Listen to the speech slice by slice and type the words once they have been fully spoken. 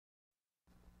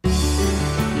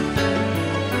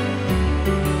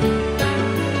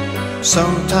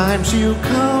Sometimes you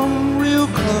come real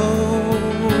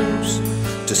close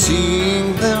to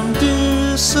seeing them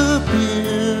disappear.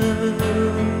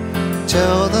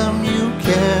 Tell them you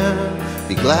care,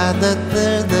 be glad that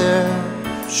they're there.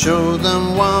 Show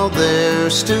them while they're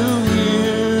still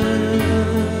here.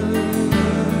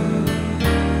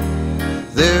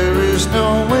 There is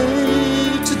no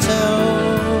way to tell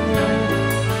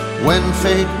when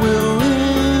fate will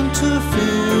interfere.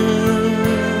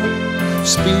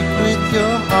 Speak with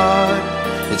your heart,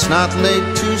 it's not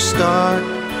late to start.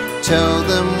 Tell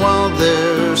them while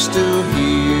they're still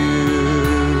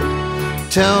here.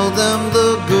 Tell them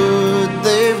the good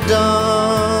they've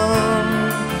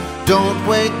done. Don't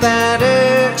wait that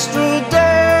extra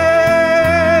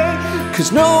day,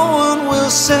 'cause no one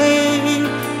will say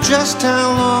just how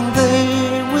long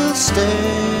they will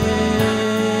stay.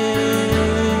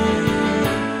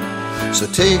 So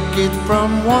take it from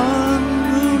one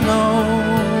who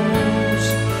knows.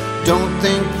 Don't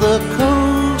think the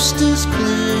coast is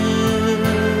clear,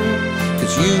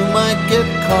 'cause you might get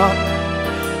caught.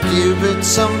 Give it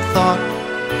some thought,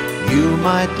 you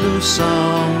might lose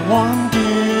someone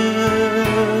dear.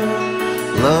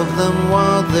 Love them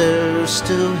while they're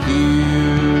still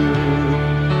here.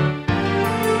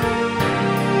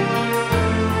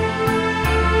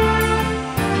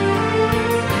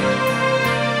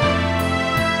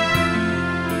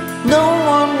 No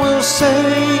one will say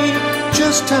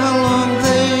just how long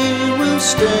they will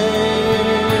stay.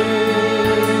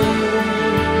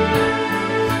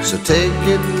 So take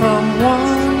it from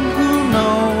one who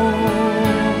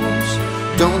knows.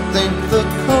 Don't think the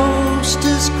coast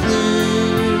is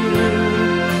clear,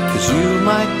 'cause you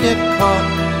might get caught.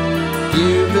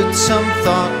 Give it some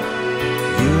thought,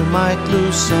 you might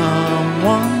lose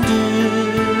someone dear.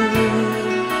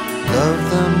 Love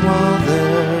them while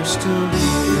they're still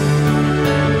here.